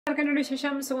എല്ലാവർക്കും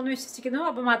വിശേഷം സുഖമെന്ന് വിശ്വസിക്കുന്നു.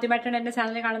 അപ്പോൾ ആദ്യമായിട്ടാണ് എൻ്റെ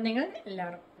ചാനൽ കാണുന്നത് നിങ്ങൾ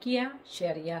എല്ലാവരും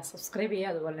ഷെയർ ചെയ്യുക, സബ്സ്ക്രൈബ്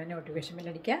ചെയ്യുക, അതുപോലെ തന്നെ നോട്ടിഫിക്കേഷൻ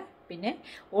ബെല്ലടിക്കുക. പിന്നെ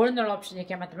ഓൾ എന്നുള്ള ഓപ്ഷൻ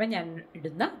ഞെക്കാൻ മാത്രമേ ഞാൻ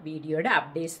ഇടുന്ന വീഡിയോയുടെ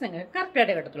അപ്ഡേറ്റ്സ് നിങ്ങൾക്ക്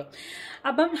കറക്റ്റായിട്ട് കിട്ടത്തുള്ളൂ.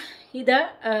 അപ്പം ഇത്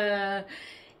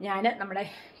ഞാൻ നമ്മുടെ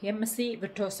MSC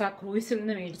Virtuosa ക്രൂസിൽ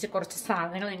നിന്ന് മേടിച്ച കുറച്ച്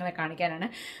സാധനങ്ങൾ നിങ്ങളെ കാണിക്കാനാണ്.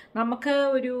 നമുക്ക്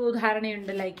ഒരു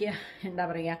ധാരണയുണ്ട്, ലൈക്ക് എന്താ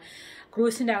പറയുക,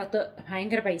 ക്രൂസിൻ്റെ അകത്ത്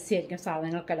ഭയങ്കര പൈസയായിരിക്കും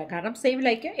സാധനങ്ങൾക്കല്ല. കാരണം സെയിം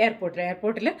ലൈക്ക്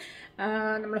എയർപോർട്ടിൽ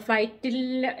നമ്മൾ ഫ്ലൈറ്റിൽ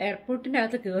എയർപോർട്ടിൻ്റെ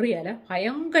അകത്ത് കയറിയാൽ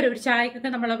ഭയങ്കര ഒരു ചായക്കൊക്കെ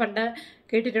നമ്മൾ പണ്ട്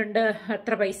കേട്ടിട്ടുണ്ട്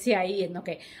എത്ര പൈസയായി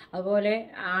എന്നൊക്കെ. അതുപോലെ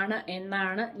ആണ്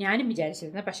എന്നാണ് ഞാനും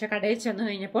വിചാരിച്ചിരുന്നത്. പക്ഷേ കടയിൽ ചെന്ന്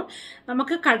കഴിഞ്ഞപ്പോൾ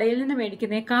നമുക്ക് കടയിൽ നിന്ന്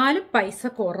മേടിക്കുന്നേക്കാളും പൈസ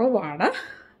കുറവാണ്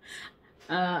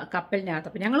കപ്പലിനകത്ത്.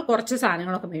 അപ്പം ഞങ്ങൾ കുറച്ച്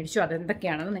സാധനങ്ങളൊക്കെ മേടിച്ചു.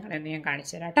 അതെന്തൊക്കെയാണെന്ന് നിങ്ങളെന്ന് ഞാൻ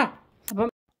കാണിച്ചു തരാം കേട്ടോ.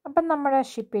 അപ്പം നമ്മുടെ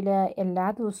ഷിപ്പിൽ എല്ലാ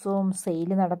ദിവസവും സെയിൽ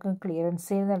നടക്കും, ക്ലിയറൻസ്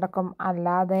സെയിൽ നടക്കും.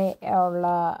 അല്ലാതെ ഉള്ള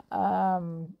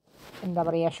എന്താ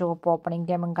പറയുക, ഷോപ്പ് ഓപ്പണിംഗ്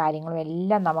ടൈമും കാര്യങ്ങളും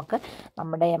എല്ലാം നമുക്ക്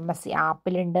നമ്മുടെ MSC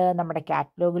ആപ്പിലുണ്ട്, നമ്മുടെ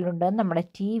കാറ്റലോഗിലുണ്ട്, നമ്മുടെ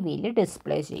TV-യിൽ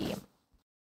ഡിസ്പ്ലേ ചെയ്യും.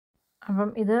 അപ്പം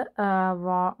ഇത്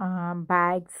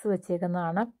ബാഗ്സ്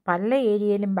വെച്ചേക്കുന്നതാണ്. പല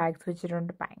ഏരിയയിലും ബാഗ്സ്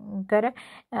വെച്ചിട്ടുണ്ട്. ഭയങ്കര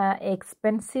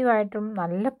എക്സ്പെൻസീവായിട്ടും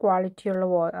നല്ല ക്വാളിറ്റിയുള്ള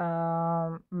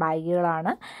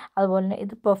ബാഗുകളാണ്. അതുപോലെ തന്നെ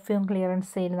ഇത് പെർഫ്യൂം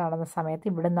ക്ലിയറൻസ് സെയിൽ നടന്ന സമയത്ത്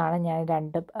ഇവിടെ നിന്നാണ് ഞാൻ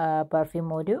 2 പെർഫ്യൂം,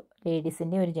 ഒരു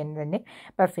ലേഡീസിൻ്റെ ഒരു ജെൻറ്റിൻ്റെ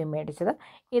പെർഫ്യൂം മേടിച്ചത്.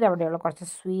 ഇതവിടെയുള്ള കുറച്ച്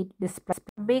സ്വീറ്റ്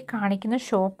ഡിസ്പ്ലേ കാണിക്കുന്ന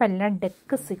ഷോപ്പെല്ലാം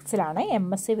ഡെക്ക് 6-ലാണ്.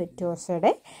 MSC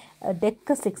Virtuosa'യുടെ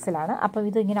deck 6-ലാണ്. അപ്പം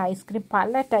ഇതിങ്ങനെ ഐസ്ക്രീം,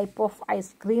 പല ടൈപ്പ് ഓഫ്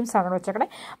ഐസ്ക്രീംസ് ആണ് വെച്ചേക്കണേ.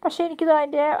 പക്ഷേ എനിക്കിത്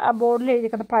അതിൻ്റെ ബോർഡിൽ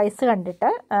എഴുതിയിരിക്കുന്ന പ്രൈസ് കണ്ടിട്ട്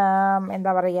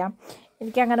എന്താ പറയുക,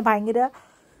 എനിക്കങ്ങനെ ഭയങ്കര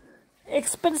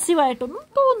എക്സ്പെൻസീവായിട്ടൊന്നും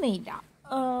തോന്നിയില്ല.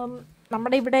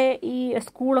 നമ്മുടെ ഇവിടെ ഈ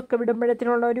സ്കൂളൊക്കെ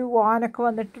വിടുമ്പോഴത്തേനുള്ള ഒരു വാനൊക്കെ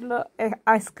വന്നിട്ടുള്ള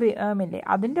ഐസ്ക്രീമില്ലേ,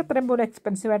 അതിൻ്റെ അത്രയും പോലും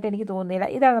എക്സ്പെൻസീവായിട്ട് എനിക്ക് തോന്നിയില്ല.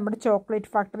 ഇതാണ് നമ്മുടെ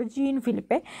ചോക്ലേറ്റ് ഫാക്ടറി, ജീൻ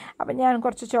ഫിലിപ്പെ. അപ്പം ഞാൻ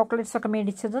കുറച്ച് ചോക്ലേറ്റ്സ് ഒക്കെ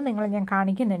മേടിച്ചത് ഞാൻ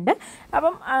കാണിക്കുന്നുണ്ട്.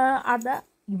 അപ്പം അത്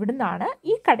ഇവിടുന്നാണ്,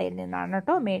 ഈ കടയിൽ നിന്നാണ്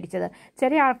കേട്ടോ മേടിച്ചത്.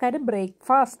 ചെറിയ ആൾക്കാർ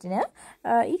ബ്രേക്ക്ഫാസ്റ്റിന്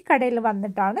ഈ കടയിൽ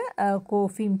വന്നിട്ടാണ്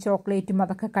കോഫിയും ചോക്ലേറ്റും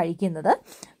അതൊക്കെ കഴിക്കുന്നത്.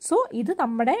 സോ ഇത്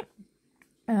നമ്മുടെ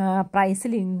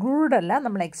പ്രൈസിൽ ഇൻക്ലൂഡ് അല്ല,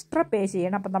 നമ്മൾ എക്സ്ട്രാ പേ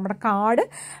ചെയ്യണം. അപ്പം നമ്മുടെ കാർഡ്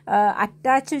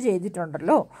അറ്റാച്ച്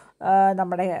ചെയ്തിട്ടുണ്ടല്ലോ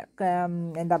നമ്മുടെ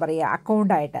എന്താ പറയുക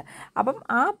അക്കൗണ്ടായിട്ട്. അപ്പം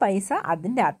ആ പൈസ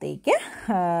അതിൻ്റെ അകത്തേക്ക്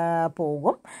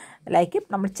പോകും, ലൈക്ക്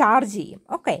നമ്മൾ ചാർജ് ചെയ്യും.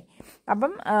 ഓക്കെ.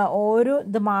 അപ്പം ഓരോ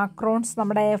ഇത് മാക്രോൺസ്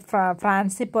നമ്മുടെ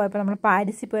ഫ്രാൻസിൽ പോയപ്പോൾ, നമ്മൾ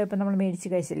പാരീസിൽ പോയപ്പോൾ നമ്മൾ മേടിച്ച്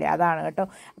കഴിച്ചില്ലേ, അതാണ് കേട്ടോ.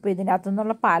 അപ്പോൾ ഇതിൻ്റെ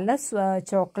അകത്തുനിന്നുള്ള പല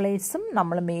ചോക്ലേറ്റ്സും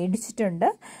നമ്മൾ മേടിച്ചിട്ടുണ്ട്.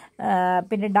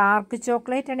 പിന്നെ ഡാർക്ക്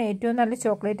ചോക്ലേറ്റാണ് ഏറ്റവും നല്ല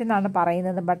ചോക്ലേറ്റ് എന്നാണ്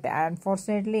പറയുന്നത്. ബട്ട്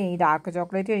അൺഫോർച്ചുനേറ്റ്ലി ഈ ഡാർക്ക്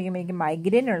ചോക്ലേറ്റ് കഴിക്കുമ്പോൾ എനിക്ക്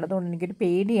മൈഗ്രെയിൻ ഉള്ളതുകൊണ്ട് എനിക്കൊരു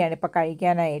പേടിയാണ് ഇപ്പോൾ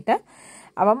കഴിക്കാനായിട്ട്.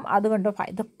 അപ്പം അതുകൊണ്ട്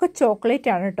ഇതൊക്കെ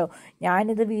ചോക്ലേറ്റാണ് കേട്ടോ.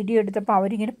 ഞാനിത് വീഡിയോ എടുത്തപ്പോൾ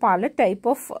അവരിങ്ങനെ പല ടൈപ്പ്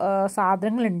ഓഫ്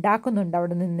സാധനങ്ങൾ ഉണ്ടാക്കുന്നുണ്ട്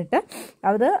അവിടെ നിന്നിട്ട്.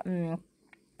 അത്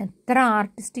എത്ര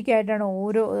ആർട്ടിസ്റ്റിക്കായിട്ടാണ്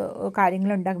ഓരോ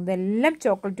കാര്യങ്ങളും ഉണ്ടാക്കുന്നത്. എല്ലാം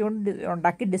ചോക്ലേറ്റ് കൊണ്ട്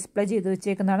ഉണ്ടാക്കി ഡിസ്പ്ലേ ചെയ്ത്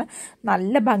വെച്ചേക്കുന്നതാണ്.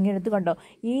 നല്ല ഭംഗിയെടുത്ത് കണ്ടോ.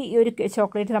 ഈ ഒരു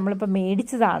ചോക്ലേറ്റ് നമ്മളിപ്പോൾ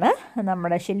മേടിച്ചതാണ്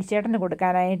നമ്മുടെ ഷെലിച്ചേട്ടന്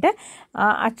കൊടുക്കാനായിട്ട്.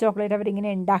 ആ ചോക്ലേറ്റ്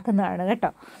അവരിങ്ങനെ ഉണ്ടാക്കുന്നതാണ്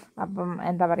കേട്ടോ. അപ്പം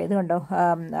എന്താ പറയുക, ഇത് കണ്ടോ,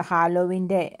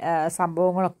 ഹാലോവിൻ്റെ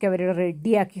സംഭവങ്ങളൊക്കെ അവർ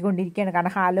റെഡിയാക്കിക്കൊണ്ടിരിക്കുകയാണ്.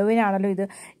 കാരണം ഹാലോവിനാണല്ലോ ഇത്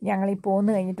ഞങ്ങളീ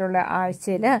പോന്നു കഴിഞ്ഞിട്ടുള്ള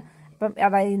ആഴ്ചയിൽ. അപ്പം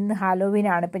അതായത് ഇന്ന്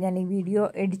ഹാലോവീനാണ് ഇപ്പം ഞാൻ ഈ വീഡിയോ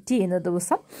എഡിറ്റ് ചെയ്യുന്ന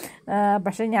ദിവസം.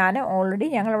 പക്ഷേ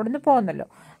ഞങ്ങൾ അവിടെ നിന്ന് പോകുന്നല്ലോ.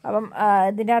 അപ്പം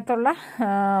ഇതിൻ്റെ അകത്തുള്ള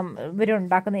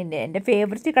ഇവരുണ്ടാക്കുന്നതിൻ്റെ എൻ്റെ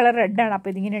ഫേവററ്റ് കളർ റെഡാണ്.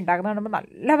 അപ്പോൾ ഇതിങ്ങനെ ഉണ്ടാക്കുന്നത് കാണുമ്പോൾ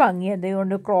നല്ല ഭംഗിയാണ്.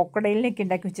 അതുകൊണ്ട് ക്രോക്കഡൈലിനൊക്കെ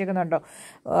ഉണ്ടാക്കി വെച്ചേക്കുന്നുണ്ടോ,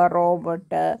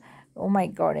 റോബോട്ട്. ഓ മൈ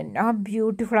ഗോഡ്, എന്നാ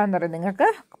ബ്യൂട്ടിഫുള്ളാന്ന് പറയും. നിങ്ങൾക്ക്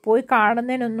പോയി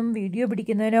കാണുന്നതിനൊന്നും, വീഡിയോ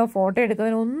പിടിക്കുന്നതിനോ ഫോട്ടോ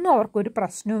എടുക്കുന്നതിനോ ഒന്നും അവർക്കൊരു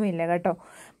പ്രശ്നവുമില്ല കേട്ടോ.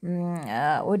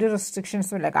 ഒരു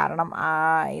റെസ്ട്രിക്ഷൻസും ഇല്ല. കാരണം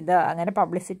ഇത് അങ്ങനെ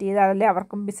പബ്ലിസിറ്റി ചെയ്താലല്ലേ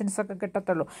അവർക്കും ബിസിനസ്സൊക്കെ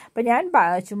കിട്ടത്തുള്ളൂ. അപ്പം ഞാൻ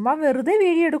ചുമ്മാ വെറുതെ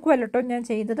വീഡിയോ എടുക്കുമല്ലോ കേട്ടോ ഞാൻ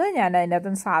ചെയ്തത്. ഞാൻ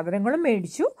അതിനകത്ത് സാധനങ്ങളും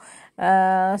മേടിച്ചു.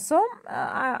 So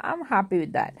I am happy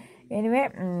with that. Anyway,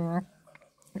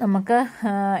 നമുക്ക്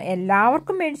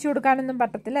എല്ലാവർക്കും മേടിച്ചു കൊടുക്കാനൊന്നും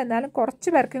പറ്റത്തില്ല. എന്നാലും കുറച്ച്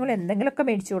പേർക്കെങ്കിലും എന്തെങ്കിലുമൊക്കെ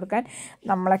മേടിച്ചു കൊടുക്കാൻ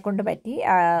നമ്മളെക്കൊണ്ട് പറ്റി.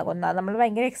 ഒന്നാമത് നമ്മൾ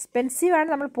ഭയങ്കര എക്സ്പെൻസീവാണ്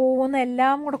നമ്മൾ പോകുന്ന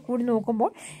എല്ലാം കൂടി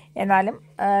നോക്കുമ്പോൾ. എന്നാലും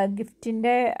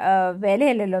ഗിഫ്റ്റിൻ്റെ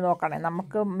വിലയല്ലല്ലോ നോക്കണേ,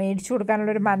 നമുക്ക് മേടിച്ചു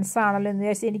കൊടുക്കാനുള്ളൊരു മനസ്സാണല്ലോ എന്ന്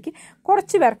വിചാരിച്ച് എനിക്ക്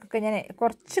കുറച്ച് പേർക്കൊക്കെ ഞാൻ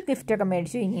കുറച്ച് ഗിഫ്റ്റൊക്കെ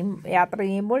മേടിച്ചു. ഇനിയും യാത്ര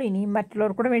ചെയ്യുമ്പോൾ ഇനിയും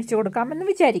മറ്റുള്ളവർക്കൂടെ മേടിച്ചു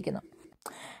കൊടുക്കാമെന്ന് വിചാരിക്കുന്നു.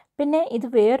 പിന്നെ ഇത്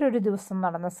വേറൊരു ദിവസം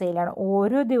നടന്ന സെയിലാണ്.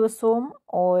 ഓരോ ദിവസവും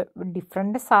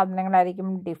different സാധനങ്ങളായിരിക്കും,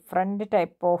 different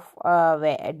type of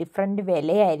different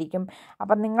വിലയായിരിക്കും.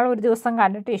 അപ്പം നിങ്ങൾ ഒരു ദിവസം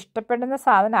കണ്ടിട്ട് ഇഷ്ടപ്പെടുന്ന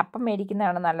സാധനം അപ്പം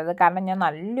മേടിക്കുന്നതാണ് നല്ലത്. കാരണം ഞാൻ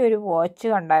നല്ലൊരു വാച്ച്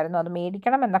കണ്ടായിരുന്നു, അത്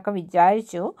മേടിക്കണം എന്നൊക്കെ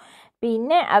വിചാരിച്ചു.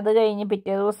 പിന്നെ അത് കഴിഞ്ഞ്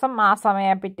പിറ്റേ ദിവസം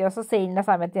പിറ്റേ ദിവസം സെയിലിൻ്റെ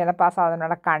സമയത്ത് ചിലപ്പോൾ ആ സാധനം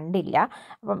അവിടെ കണ്ടില്ല.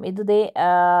 അപ്പം ഇത്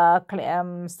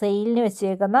സെയിലിന്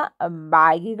വെച്ചേക്കുന്ന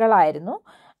ബാഗുകളായിരുന്നു.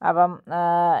 അപ്പം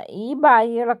ഈ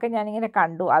ബാഗുകളൊക്കെ ഞാനിങ്ങനെ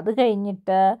കണ്ടു. അത്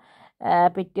കഴിഞ്ഞിട്ട്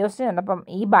പിറ്റേ ദിവസം ചെന്നപ്പം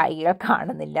ഈ ബാഗുകൾ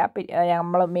കാണുന്നില്ല.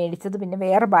 നമ്മൾ മേടിച്ചത് പിന്നെ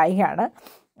വേറെ ബാഗാണ്.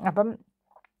 അപ്പം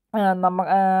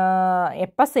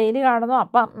എപ്പോൾ സെയിൽ കാണുന്നോ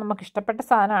അപ്പം നമുക്ക് ഇഷ്ടപ്പെട്ട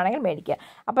സാധനമാണെങ്കിൽ മേടിക്കുക.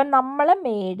 അപ്പം നമ്മൾ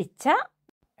മേടിച്ച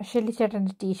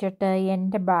ഷെല്ലിച്ചേട്ടൻ്റെ ടീഷർട്ട്,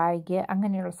 എൻ്റെ ബാഗ്,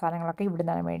 അങ്ങനെയുള്ള സാധനങ്ങളൊക്കെ ഇവിടെ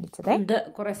നിന്നാണ് മേടിച്ചത്. ഇത്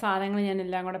കുറേ സാധനങ്ങൾ ഞാൻ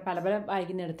എല്ലാം കൂടെ പല പല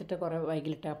ബാഗിൽ നിന്ന് എടുത്തിട്ട് കുറേ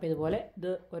ബാഗിലിട്ട്. അപ്പോൾ ഇതുപോലെ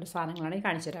ഇത് ഒരു സാധനങ്ങളാണ് ഈ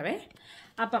കാണിച്ചു തരാവേ.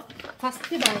 അപ്പം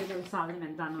ഫസ്റ്റ് ബാഗിലുള്ള സാധനം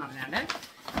എന്താണെന്ന് പറഞ്ഞാൽ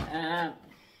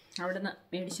അവിടുന്ന്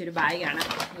മേടിച്ചൊരു ബാഗാണ്.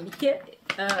 എനിക്ക്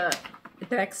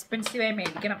ഇത്ര എക്സ്പെൻസീവായി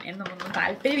മേടിക്കണം എന്നൊന്നും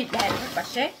താല്പര്യമില്ലായിരുന്നു.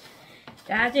 പക്ഷേ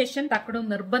രാജേഷൻ തക്കടും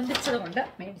നിർബന്ധിച്ചത് കൊണ്ട്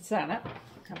മേടിച്ചതാണ്.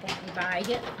 അപ്പം ഈ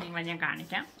ബാഗ് നിങ്ങളെ ഞാൻ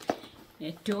കാണിക്കാം.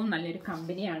 ഏറ്റവും നല്ലൊരു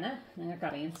കമ്പനിയാണ്,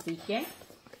 നിങ്ങൾക്കറിയാം, CK.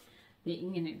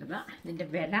 ഇങ്ങനെ ഇടുന്ന ഇതിൻ്റെ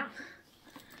വില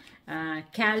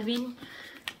കാൽവിൻ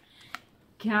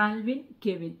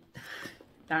കെവിൻ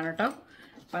ഇതാണ് കേട്ടോ.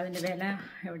 അപ്പോൾ അതിൻ്റെ വില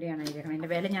എവിടെയാണ് ഇരിക്കുന്നത്? അതിൻ്റെ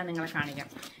വില ഞാൻ നിങ്ങളെ കാണിക്കാം.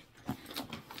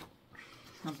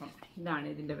 അപ്പം ഇതാണ്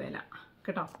ഇതിൻ്റെ വില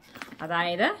കേട്ടോ.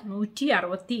 അതായത്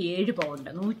 167 പൗണ്ട്.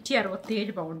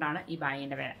 167 പൗണ്ടാണ് ഈ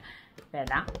ബാഗിൻ്റെ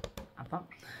വില. അപ്പം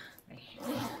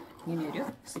ഇങ്ങനെയൊരു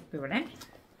സിപ്പ് ഇവിടെ.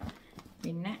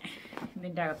 പിന്നെ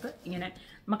ഇതിൻ്റെ അകത്ത് ഇങ്ങനെ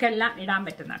നമുക്കെല്ലാം ഇടാൻ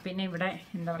പറ്റുന്ന, പിന്നെ ഇവിടെ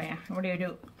എന്താ പറയുക, ഇവിടെ ഒരു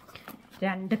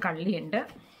 2 കള്ളിയുണ്ട്.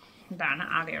 ഇതാണ്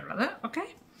ആകെയുള്ളത്. ഓക്കെ.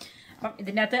 അപ്പം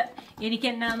ഇതിൻ്റെ അകത്ത് എനിക്ക്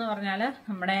എന്നാന്ന് പറഞ്ഞാൽ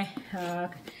നമ്മുടെ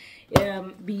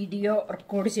വീഡിയോ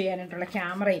റെക്കോർഡ് ചെയ്യാനായിട്ടുള്ള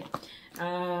ക്യാമറയും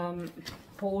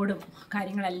പോഡും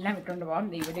കാര്യങ്ങളെല്ലാം ഇട്ടുകൊണ്ട് പോകാം.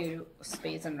 ഇവിടെ ഒരു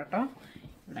സ്പേസ് ഉണ്ട് കേട്ടോ,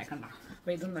 ഇവിടെ കണ്ടോ.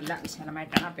 അപ്പോൾ ഇതും നല്ല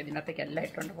വിശാലമായിട്ടാണ്. അപ്പോൾ ഇതിനകത്തേക്ക് എല്ലാം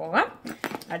ഇട്ടുകൊണ്ട് പോകാം.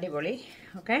 അടിപൊളി.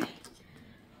 ഓക്കെ.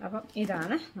 അപ്പം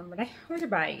ഇതാണ് നമ്മുടെ ഒരു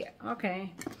ബാഗ്. ഓക്കെ.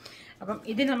 അപ്പം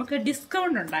ഇതിന് നമുക്ക്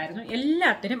ഡിസ്കൗണ്ട് ഉണ്ടായിരുന്നു.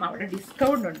 എല്ലാത്തിനും അവിടെ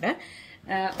ഡിസ്കൗണ്ട് ഉണ്ട്.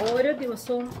 ഓരോ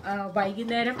ദിവസവും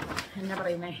വൈകുന്നേരം എന്താ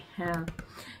പറയുന്നത്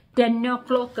 10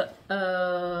 o'clock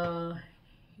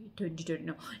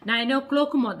 9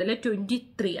 o'clock മുതൽ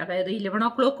 23, അതായത് 11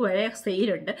 o'clock വരെ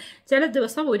സെയിലുണ്ട്. ചില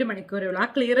ദിവസം 1 മണിക്കൂറേ ഉള്ളൂ. ആ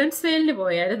ക്ലിയറൻസ് സെയിലിന്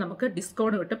പോയാൽ നമുക്ക്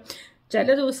ഡിസ്കൗണ്ട് കിട്ടും. ചില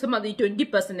ദിവസം അത്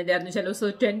 20% ആയിരുന്നു, ചില ദിവസം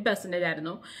 10%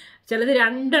 ആയിരുന്നു, ചിലത്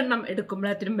 2 എണ്ണം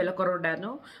എടുക്കുമ്പോഴത്തിനും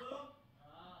വിലക്കുറവുണ്ടായിരുന്നു.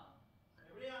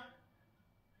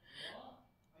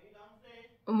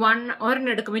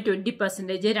 ഒരെണ്ണം എടുക്കുമ്പോൾ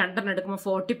 20%, 2 എണ്ണം എടുക്കുമ്പോൾ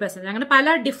 40%, അങ്ങനെ പല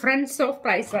ഡിഫറൻസ് ഓഫ്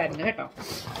പ്രൈസ് ആയിരുന്നു കേട്ടോ.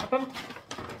 അപ്പം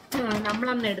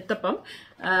നമ്മളന്ന് എടുത്തപ്പം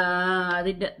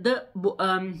അതിൻ്റെ ഇത്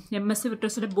MSC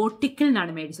Virtuosa ബോട്ടിക്കിൽ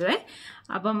നിന്നാണ് മേടിച്ചത്.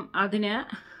 അപ്പം അതിന്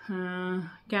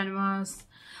ക്യാൻവാസ്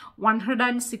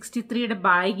 163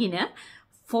 ബാഗിന്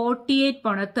 48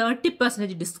 പൗണ്ട്,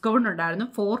 30% ഡിസ്കൗണ്ട് ഉണ്ടായിരുന്നു.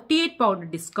 48 പൗണ്ട്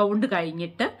ഡിസ്കൗണ്ട്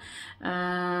കഴിഞ്ഞിട്ട്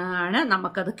ആണ്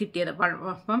നമുക്കത് കിട്ടിയത്.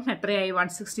 അപ്പം എത്രയായി?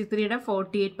 163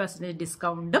 48%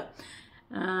 ഡിസ്കൗണ്ട്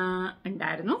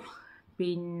ഉണ്ടായിരുന്നു.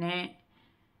 പിന്നെ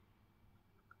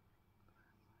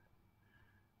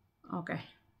ഓക്കെ.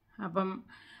 അപ്പം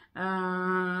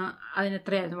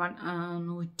അതിനെത്രയായിരുന്നു?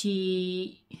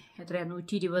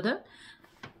 120.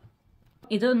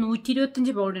 ഇത്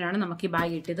 125 പൗണ്ടിനാണ് നമുക്ക് ഈ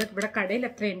ബാഗ് കിട്ടിയത്. ഇവിടെ കടയിൽ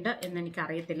എത്രയുണ്ട് എന്ന്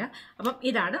എനിക്കറിയത്തില്ല. അപ്പം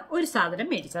ഇതാണ് ഒരു സാധനം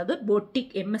മേടിച്ചത്. അത്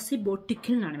MSC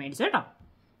ബോട്ടിക്കിൽ നിന്നാണ് മേടിച്ചത് കേട്ടോ.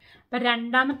 അപ്പം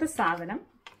രണ്ടാമത്തെ സാധനം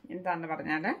എന്താണെന്ന്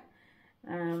പറഞ്ഞാൽ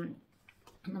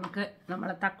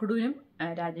നമ്മളെ തക്കുടുവിനും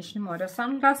രാജേഷിനും ഓരോ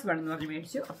സൺഗ്ലാസ് വേണമെന്ന് പറഞ്ഞ്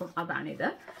മേടിച്ചു. അപ്പം അതാണിത്.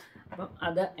 അപ്പം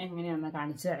അത് എങ്ങനെയാണെന്ന്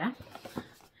കാണിച്ചു തരാം.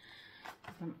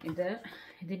 അപ്പം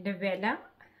ഇതിൻ്റെ വില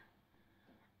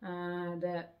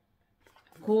ഇത്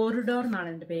കോറിഡോർ എന്നാണ്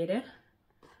ഇതിൻ്റെ പേര്.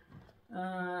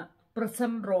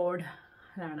 പ്രിസം റോഡ്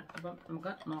അതാണ്. അപ്പം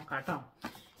നമുക്ക് നോക്കാം കേട്ടോ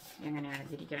എങ്ങനെയാണ്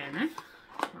ഇതിരിക്കണേന്ന്.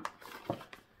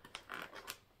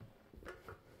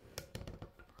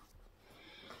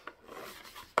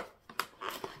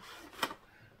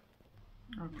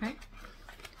 ഓക്കെ.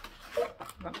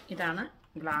 അപ്പം ഇതാണ്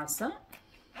ഗ്ലാസ്.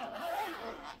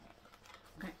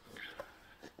 ഓക്കെ.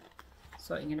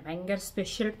 സോ ഇങ്ങനെ ഭയങ്കര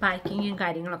സ്പെഷ്യൽ പാക്കിങ്ങും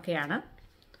കാര്യങ്ങളൊക്കെയാണ്.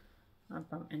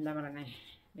 അപ്പം എന്താ പറയണേ,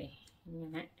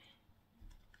 ഇങ്ങനെ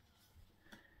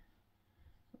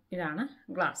ഇതാണ്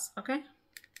ഗ്ലാസ്. ഓക്കെ.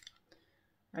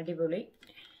 അടിപൊളി.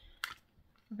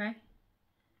 ഓക്കെ.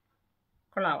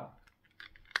 കൊള്ളാവോ?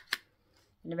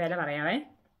 ഇതിൻ്റെ വില പറയാവേ.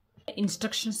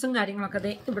 ഇൻസ്ട്രക്ഷൻസും കാര്യങ്ങളൊക്കെ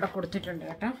ദേ ഇവിടെ കൊടുത്തിട്ടുണ്ട്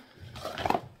കേട്ടോ.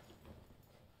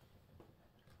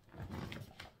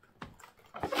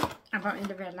 അപ്പം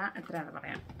ഇതിൻ്റെ വില എത്രയാണെന്ന്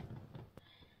പറയാം.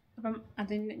 അപ്പം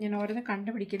അതിന് ഞാൻ ഓരോന്ന്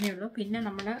കണ്ടുപിടിക്കുന്നേ ഉള്ളൂ. പിന്നെ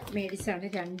നമ്മൾ മേടിച്ചാണ്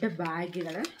 2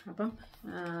 ബാഗുകൾ. അപ്പം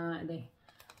അതെ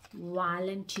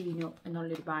വാലന്റീനോ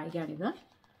എന്നുള്ളൊരു ബാഗാണിത്.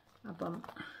 അപ്പം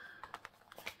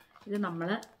ഇത്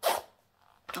നമ്മുടെ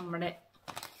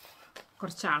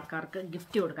കുറച്ച് ആൾക്കാർക്ക്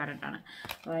ഗിഫ്റ്റ് കൊടുക്കാനായിട്ടാണ്.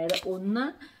 അതായത് ഒന്ന്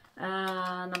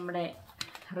നമ്മുടെ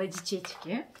റെജി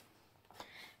ചേച്ചിക്ക്,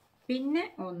 പിന്നെ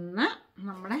ഒന്ന്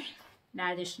നമ്മുടെ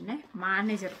രാജേഷിൻ്റെ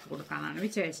മാനേജർക്ക് കൊടുക്കാനാണ്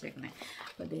വിചാരിച്ചേക്കുന്നത്.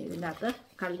 അപ്പോൾ ഇതിൻ്റെ അകത്ത്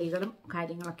കള്ളികളും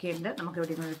കാര്യങ്ങളൊക്കെ ഉണ്ട്. നമുക്ക്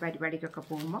എവിടെയെങ്കിലും ഒരു പരിപാടിക്കൊക്കെ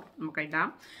പോകുമ്പോൾ നമുക്ക് ഇടാം.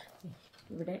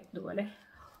 ഇവിടെ ഇതുപോലെ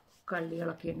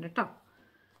കള്ളികളൊക്കെ ഉണ്ട് കേട്ടോ,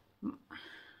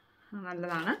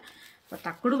 നല്ലതാണ്. അപ്പോൾ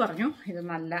തക്കുടു പറഞ്ഞു ഇത്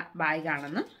നല്ല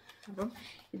ബാഗാണെന്ന്. അപ്പം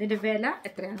ഇതിൻ്റെ വില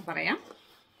എത്രയാണെന്ന് പറയാം.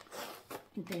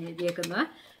 ഇത് എഴുതിയേക്കുന്നത്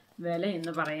വില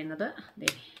എന്ന് പറയുന്നത്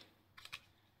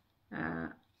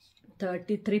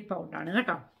 33 പൗണ്ടാണ്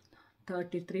കേട്ടോ,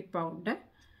 33 പൗണ്ട്.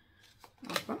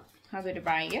 അപ്പം അതൊരു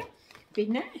ബാഗ്.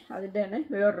 പിന്നെ അതിൻ്റെ തന്നെ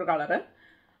വേറൊരു കളറ്,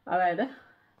 അതായത്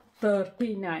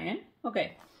 39. ഓക്കെ,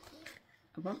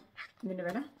 അപ്പം ഇതിൻ്റെ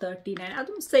വില 39.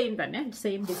 അതും സെയിം തന്നെ,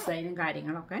 സെയിം ഡിസൈനും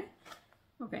കാര്യങ്ങളൊക്കെ.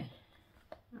 ഓക്കെ,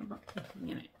 അപ്പം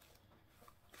ഇങ്ങനെ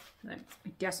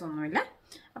വ്യത്യാസമൊന്നുമില്ല.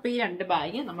 അപ്പോൾ ഈ 2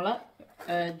 ബാഗ് നമ്മൾ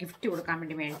ഗിഫ്റ്റ് കൊടുക്കാൻ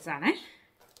വേണ്ടി മേടിച്ചതാണേ.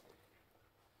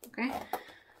 ഓക്കെ,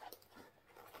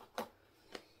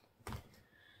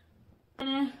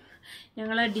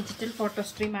 ഞങ്ങൾ ഡിജിറ്റൽ ഫോട്ടോ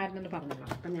സ്ട്രീം ആയിരുന്നെന്ന് പറഞ്ഞല്ലോ.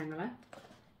 അപ്പം ഞങ്ങൾ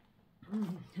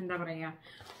എന്താ പറയുക,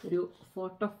 ഒരു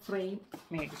ഫോട്ടോ ഫ്രെയിം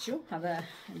മേടിച്ചു. അത്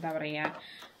എന്താ പറയുക,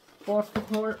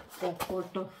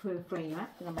 ഫോട്ടോ ഫ്രെയിം.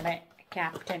 നമ്മുടെ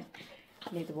ക്യാപ്റ്റൻ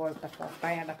ഇതുപോലത്തെ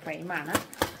ഫോട്ടോയുടെ ഫ്രെയിമാണ്.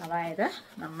 അതായത്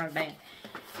നമ്മളുടെ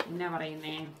എന്നാ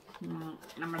പറയുന്നേ,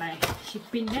 നമ്മുടെ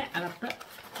ഷിപ്പിൻ്റെ അകത്ത്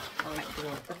ഉള്ള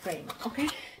ഇതുപോലത്തെ ഫ്രെയിം. ഓക്കെ,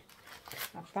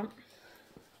 അപ്പം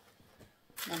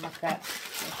നമുക്ക്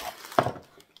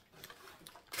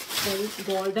ഒരു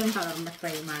ഗോൾഡൻ കളറിൻ്റെ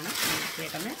ഫ്രെയിമാണ്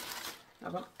കേട്ടത്.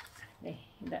 അപ്പം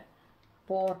ഇത്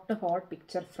port whole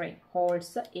picture frame,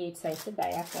 holes 8 size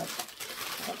dia photo.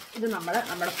 അപ്പം ഇത് നമ്മുടെ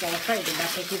ഫോട്ടോ ഇതിൻ്റെ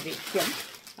അകത്തേക്ക് വയ്ക്കും.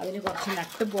 അതിന് കുറച്ച്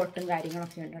നട്ടും ബോൾട്ടും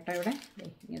കാര്യങ്ങളൊക്കെ ഉണ്ട് കേട്ടോ. ഇവിടെ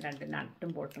ഇങ്ങനെ 2 നട്ടും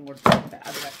ബോൾട്ടും കൊടുത്തിട്ടുണ്ട്,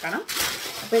 അത് വെക്കണം.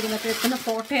 അപ്പോൾ ഇതിനകത്ത് വെക്കുന്ന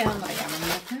ഫോട്ടോ ഏതാണെന്ന് അറിയാം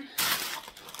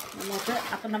നമുക്ക്.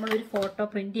 അപ്പം നമ്മളൊരു ഫോട്ടോ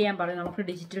പ്രിൻറ്റ് ചെയ്യാൻ പറഞ്ഞു. നമുക്ക്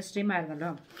ഡിജിറ്റൽ സ്ട്രീം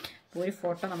ആയിരുന്നല്ലോ, അപ്പോൾ ഒരു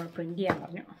ഫോട്ടോ നമ്മൾ പ്രിൻറ്റ് ചെയ്യാൻ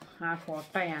പറഞ്ഞു. ആ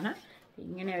ഫോട്ടോയാണ്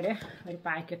ഇങ്ങനെ ഒരു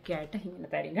പാക്കൊക്കെ ആയിട്ട് ഇങ്ങനെ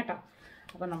തരും കേട്ടോ.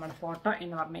 അപ്പോൾ നമ്മുടെ ഫോട്ടോ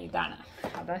എന്ന് പറഞ്ഞാൽ ഇതാണ്.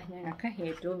 അത് ഞങ്ങൾക്ക്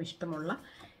ഏറ്റവും ഇഷ്ടമുള്ള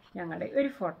ഞങ്ങളുടെ ഒരു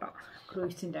ഫോട്ടോ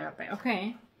ക്രൂസിൻ്റെ അകത്ത്. ഓക്കെ,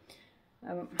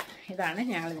 അപ്പം ഇതാണ്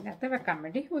ഞങ്ങൾ ഇതിൻ്റെ അകത്ത് വെക്കാൻ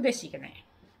വേണ്ടി ഉദ്ദേശിക്കുന്നത്.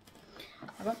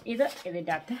 അപ്പം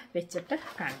ഇതിൻ്റെ അകത്ത് വെച്ചിട്ട്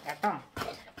കാണിക്കാം കേട്ടോ.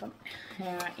 അപ്പം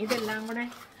ഇതെല്ലാം കൂടെ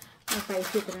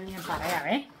പൈസ ഇത്രയും ഞാൻ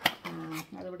പറയാവേ.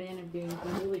 അതിവിടെ ഞാൻ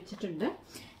വെച്ചിട്ടുണ്ട്.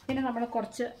 പിന്നെ നമ്മൾ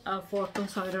കുറച്ച്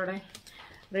ഫോട്ടോസ് അവരോടെ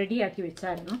റെഡിയാക്കി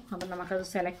വെച്ചായിരുന്നു. അപ്പം നമുക്കത്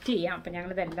സെലക്ട് ചെയ്യാം. അപ്പം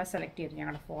ഞങ്ങളിതെല്ലാം സെലക്ട് ചെയ്തു.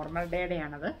 ഞങ്ങളുടെ ഫോർമൽ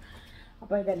ഡേയുടെയാണത്.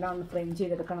 അപ്പോൾ ഇതെല്ലാം ഒന്ന് ഫ്രെയിം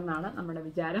ചെയ്തെടുക്കണം എന്നാണ് നമ്മുടെ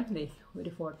വിചാരം.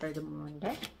 ഒരു ഫോട്ടോ ഇത്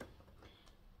മോൻ്റെ,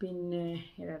 പിന്നെ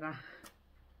ഇതാ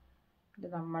ഇത്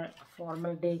നമ്മൾ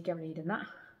ഫോർമൽ ഡേക്ക് അവിടെ ഇരുന്ന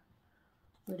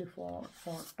ഒരു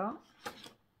ഫോട്ടോ,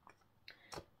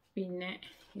 പിന്നെ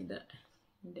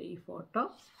ഇതിൻ്റെ ഈ ഫോട്ടോ,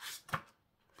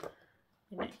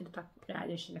 പിന്നെ ഇത്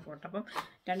രാജേഷിൻ്റെ ഫോട്ടോ. അപ്പം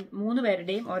 3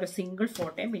 പേരുടെയും ഓരോ സിംഗിൾ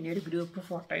ഫോട്ടോയും പിന്നെ ഒരു ഗ്രൂപ്പ്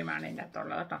ഫോട്ടോയുമാണ് ഇതിൻ്റെ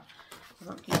അകത്തുള്ളത് കേട്ടോ.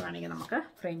 അപ്പം ഇത് വേണമെങ്കിൽ നമുക്ക്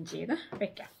ഫ്രെയിം ചെയ്ത്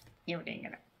വെക്കാം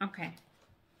എവിടെയെങ്കിലും. ഓക്കെ,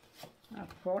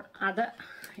 അപ്പോൾ അത്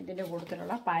ഇതിൻ്റെ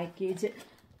കൂട്ടത്തിലുള്ള പാക്കേജ്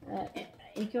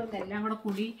എനിക്ക് തോന്നുന്നു എല്ലാം കൂടെ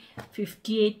കൂടി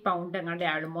 58 പൗണ്ട് എങ്ങാണ്ട്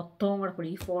ആളും മൊത്തവും കൂടെ കൂടി.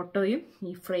 ഈ ഫോട്ടോയും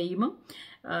ഈ ഫ്രെയിമും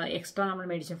എക്സ്ട്രാ നമ്മൾ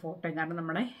മേടിച്ച ഫോട്ടോയും, കാരണം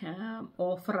നമ്മുടെ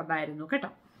ഓഫർ അതായിരുന്നു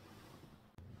കേട്ടോ.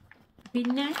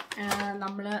 പിന്നെ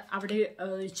നമ്മൾ അവിടെ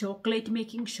ചോക്ലേറ്റ്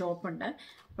മേക്കിംഗ് ഷോപ്പുണ്ട്.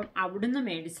 അപ്പം അവിടുന്ന്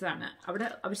മേടിച്ചതാണ്. അവിടെ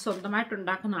അവർ സ്വന്തമായിട്ട്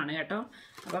ഉണ്ടാക്കുന്നതാണ് കേട്ടോ.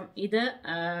 അപ്പം ഇത്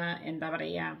എന്താ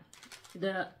പറയുക,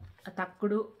 ഇത്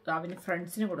തക്കുടു അവന്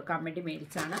ഫ്രണ്ട്സിന് കൊടുക്കാൻ വേണ്ടി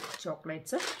മേടിച്ചാണ്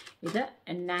ചോക്ലേറ്റ്സ്. ഇത്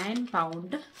 9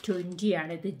 പൗണ്ട് 20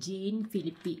 ആണ്. ഇത് ജീൻ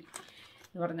ഫിലിപ്പി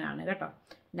എന്ന് പറഞ്ഞതാണ് കേട്ടോ.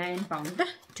 9 പൗണ്ട്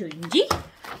 20.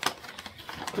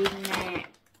 പിന്നെ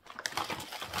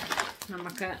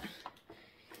നമുക്ക്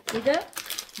ഇത്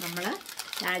നമ്മൾ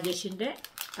രാജേഷിൻ്റെ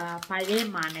പഴയ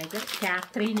മാനേജർ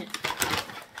കാത്രീന്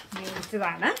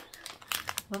മേടിച്ചതാണ്.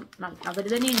 അപ്പം അവർ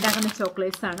തന്നെ ഉണ്ടാക്കുന്ന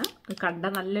ചോക്ലേറ്റ്സാണ്. കണ്ട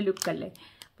നല്ല ലുക്കല്ലേ.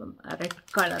 അപ്പം റെഡ്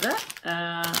കളറ്,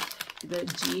 ഇത്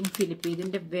ജീൻ ഫിലിപ്പി.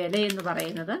 ഇതിൻ്റെ വില എന്ന്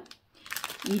പറയുന്നത്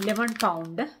 11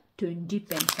 പൗണ്ട് 20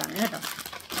 pence ആണ് കേട്ടോ.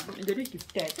 അപ്പം ഇതൊരു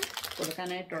ഗിഫ്റ്റായിട്ട്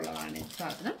കൊടുക്കാനായിട്ടുള്ളതാണ് ഈ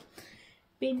സാധനം.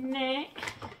 പിന്നെ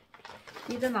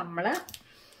ഇത് നമ്മുടെ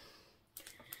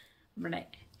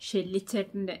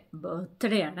ഷെല്ലിച്ചേട്ടൻ്റെ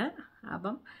ബർത്ത്ഡേ ആണ്.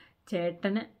 അപ്പം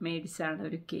ചേട്ടന് മേടിച്ചാണ്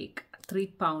ഒരു കേക്ക്. 3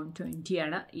 പൗണ്ട് 20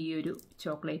 ആണ് ഈ ഒരു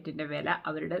ചോക്ലേറ്റിൻ്റെ വില.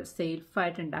 അവരുടെ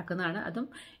സെൽഫായിട്ട് ഉണ്ടാക്കുന്നതാണ്. അതും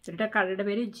ഇവരുടെ കടയുടെ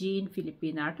പേര് ജീൻ ഫിലിപ്പി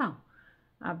എന്നാണ് കേട്ടോ.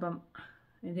 അപ്പം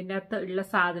ഇതിൻ്റെ അകത്ത് ഉള്ള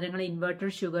സാധനങ്ങൾ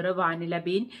inverted sugar, vanilla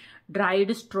been,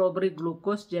 dried strawberry,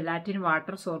 glucose, gelatin,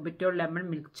 water, sorbitol, lemon,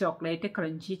 milk chocolate,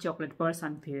 crunchy chocolate pearl,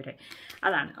 sunflower.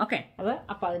 അതാണ്. ഓക്കെ,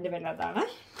 അപ്പോൾ അതിൻ്റെ വില അതാണ്.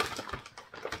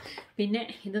 പിന്നെ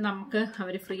ഇത് നമുക്ക്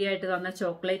അവർ ഫ്രീ ആയിട്ട് തന്ന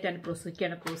ചോക്ലേറ്റ് ആൻഡ്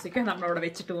ക്രൂസിക്ക നമ്മളവിടെ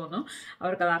വെച്ചിട്ട് പോന്നു.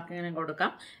 അവർക്ക് അത് ആർക്കെങ്കിലും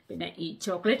കൊടുക്കാം. പിന്നെ ഈ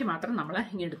ചോക്ലേറ്റ് മാത്രം നമ്മൾ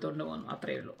ഇങ്ങനെ എടുത്തുകൊണ്ട് പോകുന്നു,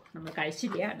 അത്രയേ ഉള്ളൂ. നമ്മൾ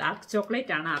കഴിച്ചില്ല. ഡാർക്ക്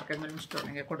ചോക്ലേറ്റ് ആണ്, ആർക്കെങ്കിലും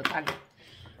ഇഷ്ടമുണ്ടെങ്കിൽ കൊടുക്കാമല്ലോ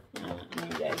എന്ന്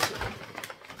വിചാരിച്ചു.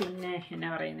 പിന്നെ എന്നാ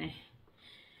പറയുന്നേ,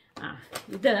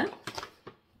 ഇത്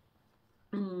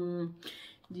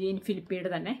ജീൻ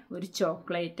ഫിലിപ്പിയുടെ തന്നെ ഒരു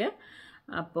ചോക്ലേറ്റ്.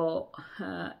 അപ്പോൾ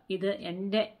ഇത്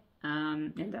എൻ്റെ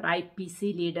എന്താ IPC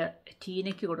ലീഡ്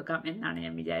ടീനയ്ക്ക് കൊടുക്കാം എന്നാണ്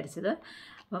ഞാൻ വിചാരിച്ചത്.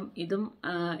 അപ്പം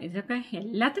ഇതൊക്കെ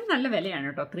എല്ലാത്തിനും നല്ല വിലയാണ്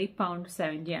കേട്ടോ.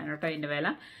 £3.70 ആണ് കേട്ടോ ഇതിൻ്റെ വില.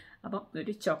 അപ്പം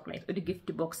ഒരു ചോക്ലേറ്റ്, ഒരു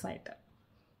ഗിഫ്റ്റ് ബോക്സ് ആയിട്ട്.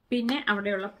 പിന്നെ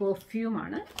അവിടെയുള്ള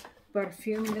പെർഫ്യൂമാണ്.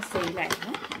 പെർഫ്യൂമിൻ്റെ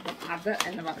സെയിലായിരുന്നു. അപ്പം അത്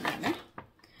എന്ന് പറഞ്ഞാൽ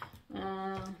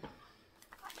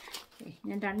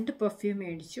ഞാൻ 2 പെർഫ്യൂം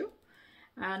മേടിച്ചു.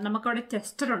 നമുക്കവിടെ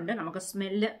ടെസ്റ്ററുണ്ട്. നമുക്ക്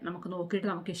സ്മെല്ല് നമുക്ക് നോക്കിയിട്ട്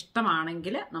നമുക്ക്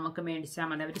ഇഷ്ടമാണെങ്കിൽ നമുക്ക് മേടിച്ചാൽ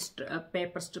മതി. അവർ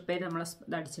പേപ്പർ സ്ട്രിപ്പേൽ നമ്മൾ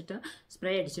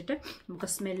സ്പ്രേ അടിച്ചിട്ട് നമുക്ക്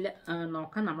സ്മെല്ല്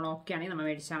നോക്കാം. നമ്മൾ ഓക്കെ ആണെങ്കിൽ നമ്മൾ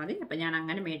മേടിച്ചാൽ മതി. അപ്പം ഞാൻ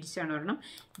അങ്ങനെ മേടിച്ചാണ് ഒരെണ്ണം.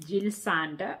 ജിൽ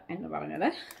സാൻഡ് എന്ന് പറഞ്ഞത്.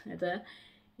 ഇത്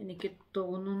എനിക്ക്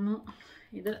തോന്നുന്നു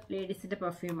ഇത് ലേഡീസിൻ്റെ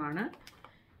പെർഫ്യൂമാണ്.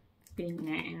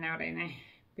 പിന്നെ എന്നാ പറയുന്നത്,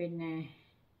 പിന്നെ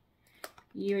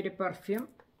ഈ ഒരു പെർഫ്യൂം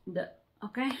ഇത്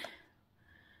ഓക്കെ.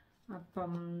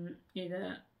 അപ്പം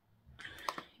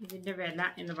ഇതിൻ്റെ വില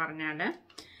എന്ന് പറഞ്ഞാൽ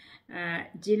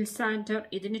ജിൽ സാൻഡർ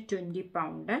ഇതിന്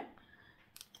 £20,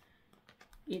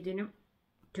 ഇതിനും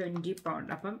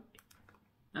 £20. അപ്പം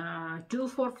 2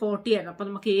 for 40 ആയിരുന്നു. അപ്പം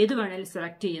നമുക്ക് ഏത് വേണേലും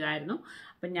സെലക്ട് ചെയ്തായിരുന്നു.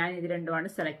 അപ്പം ഞാൻ ഇത് രണ്ടുമാണ്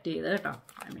സെലക്ട് ചെയ്തത് കേട്ടോ.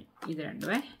 ഇത്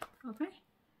രണ്ടുമേ ഓക്കെ,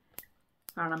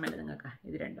 കാണാമല്ലോ നിങ്ങൾക്ക്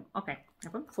ഇത് രണ്ടും ഓക്കെ.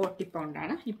 അപ്പം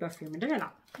 £40 ഈ പെർഫ്യൂമിൻ്റെ വില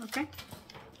ഓക്കെ.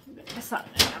 ഇതിൻ്റെ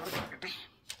സാധനം അവിടെ നോക്കട്ടെ.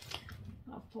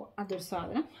 അപ്പോൾ അതൊരു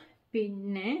സാധനം.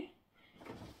 പിന്നെ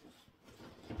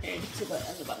മേടിച്ചത്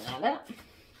എന്ന് പറഞ്ഞാൽ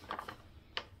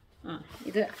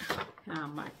ഇത്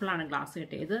ഇപ്പോഴാണ് ഗ്ലാസ്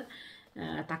കിട്ടിയത്.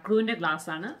 തക്രൂവിൻ്റെ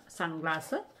ഗ്ലാസ്സാണ്,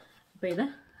 സൺഗ്ലാസ്. അപ്പോൾ ഇത്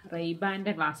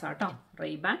റെയ്ബാൻ്റെ ഗ്ലാസ് ആട്ടോ.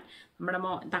 റെയ്ബാൻ നമ്മുടെ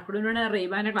തക്രൂവിനോട്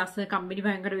റെയ്ബാൻ്റെ ഗ്ലാസ് കമ്പനി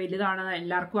ഭയങ്കര വലുതാണ്,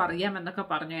 എല്ലാവർക്കും അറിയാമെന്നൊക്കെ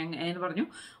പറഞ്ഞു. എന്ന് പറഞ്ഞു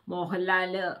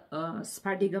മോഹൻലാൽ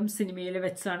സ്ഫടികം സിനിമയിൽ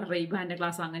വെച്ചാണ് റെയ്ബാൻ്റെ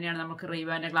ഗ്ലാസ്. അങ്ങനെയാണ് നമുക്ക്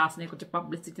റെയ്ബാൻ്റെ ഗ്ലാസിനെ കുറിച്ച്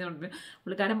പബ്ലിസിറ്റി നടത്തി.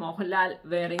 പുള്ളിക്കാരൻ മോഹൻലാൽ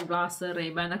വെയറിംഗ് ഗ്ലാസ്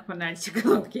റെയ്ബാൻ എന്നൊക്കെ പറഞ്ഞ് അടിച്ചൊക്കെ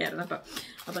നോക്കിയായിരുന്നു കേട്ടോ.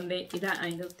 അപ്പം ഇത്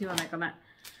അതിൻ്റെ ഒത്തി വന്നേക്കുന്ന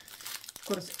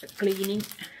കുറച്ച് ക്ലീനിങ്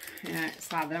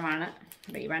സാധനമാണ്.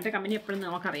 റെയ്ബാൻ്റെ കമ്പനി എപ്പോഴും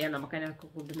നമുക്കറിയാമല്ലോ, നമുക്കതിനൊക്കെ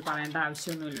കൂടുതൽ പറയേണ്ട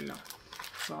ആവശ്യമൊന്നുമില്ലല്ലോ.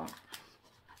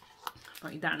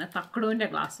 അപ്പോൾ ഇതാണ് തക്കടുവിൻ്റെ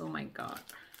ഗ്ലാസ്. ഓ മൈ ഗോഡ്,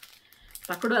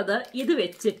 തക്കടു ഇത്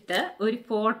വെച്ചിട്ട് ഒരു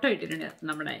ഫോട്ടോ ഇട്ടിട്ടുണ്ട്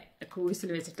നമ്മുടെ ക്രൂസിൽ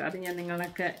വെച്ചിട്ട്. അത് ഞാൻ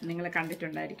നിങ്ങളെ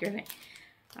കണ്ടിട്ടുണ്ടായിരിക്കും അല്ലേ.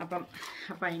 അപ്പം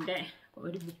അതിൻ്റെ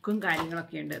ഒരു ബുക്കും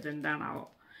കാര്യങ്ങളൊക്കെ ഉണ്ട്. അതെന്താണാവോ,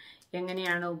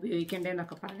 എങ്ങനെയാണ്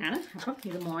ഉപയോഗിക്കേണ്ടതെന്നൊക്കെ പറഞ്ഞാണ്. അപ്പം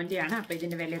ഇത് മോൻ്റെയാണ്. അപ്പോൾ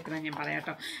ഇതിൻ്റെ വില എത്ര ഞാൻ പറയാം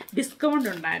കേട്ടോ. ഡിസ്കൗണ്ട്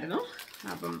ഉണ്ടായിരുന്നു.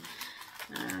 അപ്പം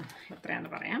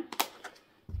എത്രയാണെന്ന് പറയാം.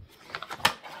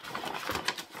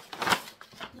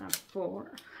 അപ്പോൾ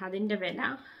അതിൻ്റെ വില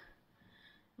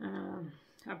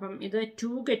അപ്പം ഇത്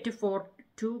 2 get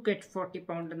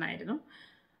 40 എന്നായിരുന്നു.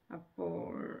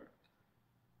 അപ്പോൾ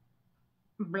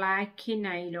ബ്ലാക്ക്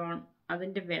നൈലോൺ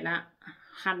അതിൻ്റെ വില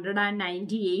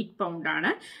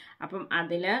 £198. അപ്പം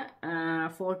അതിൽ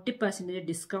 40%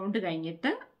 ഡിസ്കൗണ്ട്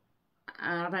കഴിഞ്ഞിട്ട്,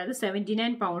 അതായത്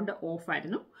 £79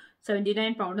 ഓഫായിരുന്നു.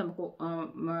 £79 നമുക്ക്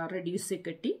റെഡ്യൂസ്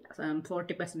കിട്ടി.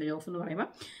 40% ഓഫ് എന്ന് പറയുമ്പോൾ.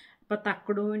 അപ്പോൾ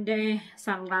തക്കടുവിൻ്റെ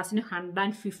സൺഗ്ലാസിന്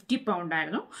 £150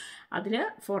 ആയിരുന്നു. അതിൽ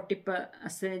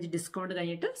 40% ഡിസ്കൗണ്ട്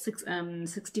കഴിഞ്ഞിട്ട്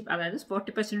 60, അതായത്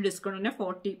 40% ഡിസ്കൗണ്ടിന്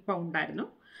 £40 ആയിരുന്നു.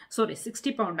 സോറി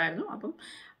 £60 ആയിരുന്നു. അപ്പം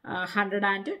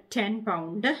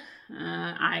 £110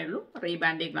 ആയുള്ളൂ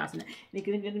റീബാൻഡേ ഗ്ലാസ്സിന്.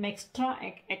 എനിക്കിതിൻ്റെ ഒന്നും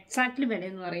എക്സാക്ട്ലി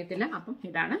വിലയൊന്നും അറിയത്തില്ല. അപ്പം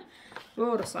ഇതാണ്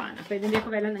വേറൊരു സാധനം. അപ്പോൾ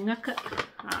ഇതിൻ്റെയൊക്കെ വില നിങ്ങൾക്ക്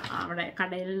അവിടെ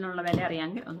കടയിൽ നിന്നുള്ള വില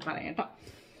അറിയാമെങ്കിൽ ഒന്ന് പറയാം കേട്ടോ.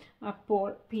 അപ്പോൾ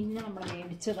പിന്നെ നമ്മൾ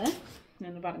മേടിച്ചത്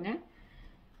എന്ന് പറഞ്ഞാൽ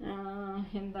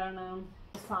എന്താണ്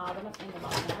സാധനം എന്ന്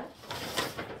പറഞ്ഞാൽ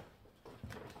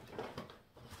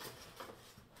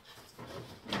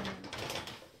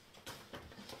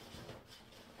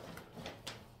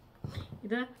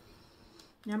ഇത്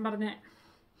ഞാൻ പറഞ്ഞ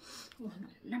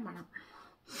നല്ല മണം,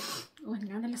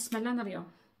 ഞാൻ നല്ല സ്മെല്ലാന്നറിയോ.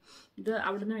 ഇത്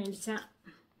അവിടുന്ന് മേടിച്ച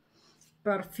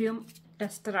പെർഫ്യൂം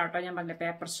ടെസ്റ്ററാട്ടോ. ഞാൻ പറഞ്ഞ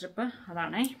പേപ്പർ സ്ട്രിപ്പ്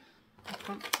അതാണേ.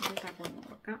 അപ്പം ഇത്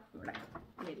നോക്കാം, ഇവിടെ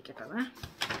ഇരിക്കട്ടത്.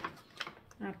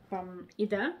 അപ്പം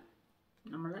ഇത്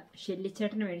നമ്മൾ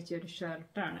ഷെല്ലിച്ചേട്ടന് മേടിച്ച ഒരു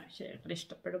ഷർട്ടാണ്. ചേട്ടൻ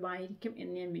ഇഷ്ടപ്പെടുമായിരിക്കും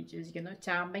എന്ന് ഞാൻ വിശ്വസിക്കുന്നു.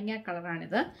 ചാമ്പങ്ങ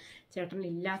കളറാണിത്. ചേട്ടന്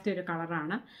ഇല്ലാത്തൊരു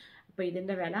കളറാണ്. അപ്പോൾ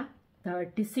ഇതിൻ്റെ വില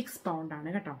 £36 ആണ്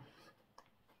കേട്ടോ.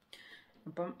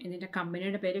 അപ്പം ഇതിൻ്റെ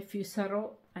കമ്പനിയുടെ പേര് ഫ്യൂസറോ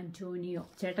അന്റോണിയോ.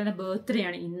 ചേട്ടൻ്റെ ബർത്ത്ഡേ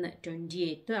ആണ് ഇന്ന്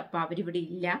 28. അപ്പോൾ അവരിവിടെ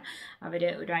ഇല്ല. അവർ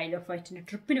ഒരു ഐൽ ഓഫ് വൈറ്റിൻ്റെ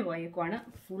ട്രിപ്പിന് പോയേക്കുവാണ്.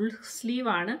 ഫുൾ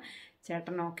സ്ലീവാണ്.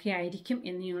 ചേട്ടൻ ഓക്കെ ആയിരിക്കും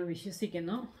എന്ന് ഞങ്ങൾ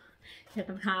വിശ്വസിക്കുന്നു.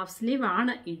 ചേട്ടൻ ഹാഫ് സ്ലീവ്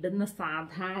ആണ് ഇടുന്ന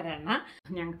സാധാരണ.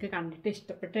 ഞങ്ങൾക്ക് കണ്ടിട്ട്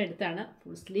ഇഷ്ടപ്പെട്ട് എടുത്താണ്.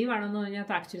 ഫുൾ സ്ലീവ് ആണെന്ന്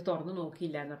പറഞ്ഞാൽ ആക്ച്വലി തുറന്ന്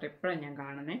നോക്കിയില്ലായിരുന്നു കേട്ടോ, എപ്പോഴാണ് ഞാൻ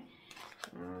കാണുന്നത്.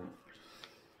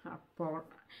 അപ്പോൾ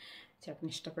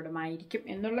ചേട്ടന് ഇഷ്ടപ്പെടുമായിരിക്കും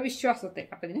എന്നുള്ള വിശ്വാസത്തിൽ.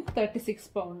 അപ്പോൾ ഇതിന് 36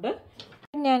 പൗണ്ട്.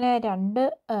 ഞാൻ 2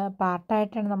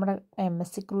 പാർട്ടായിട്ടാണ് നമ്മുടെ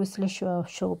MSC ക്രൂസിലെ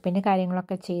ഷോപ്പിൻ്റെ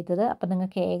കാര്യങ്ങളൊക്കെ ചെയ്തത്. അപ്പോൾ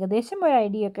നിങ്ങൾക്ക് ഏകദേശം ഒരു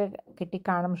ഐഡിയ ഒക്കെ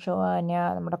കിട്ടിക്കാണും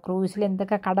നമ്മുടെ ക്രൂസിൽ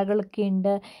എന്തൊക്കെ കടകളൊക്കെ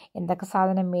ഉണ്ട്, എന്തൊക്കെ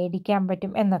സാധനം മേടിക്കാൻ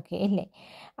പറ്റും എന്നൊക്കെ അല്ലേ.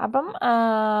 അപ്പം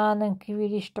നിങ്ങൾക്ക് ഈ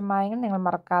വീഡിയോ ഇഷ്ടമായെങ്കിൽ നിങ്ങൾ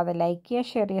മറക്കാതെ ലൈക്ക് ചെയ്യുക,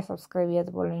 ഷെയർ ചെയ്യുക, സബ്സ്ക്രൈബ് ചെയ്യുക,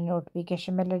 അതുപോലെ തന്നെ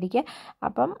നോട്ടിഫിക്കേഷൻ ബെല്ലടിക്കുക.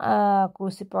 അപ്പം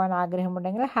ക്രൂസിൽ പോകാൻ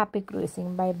ആഗ്രഹമുണ്ടെങ്കിൽ ഹാപ്പി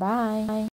ക്രൂസിങ്. Bye bye.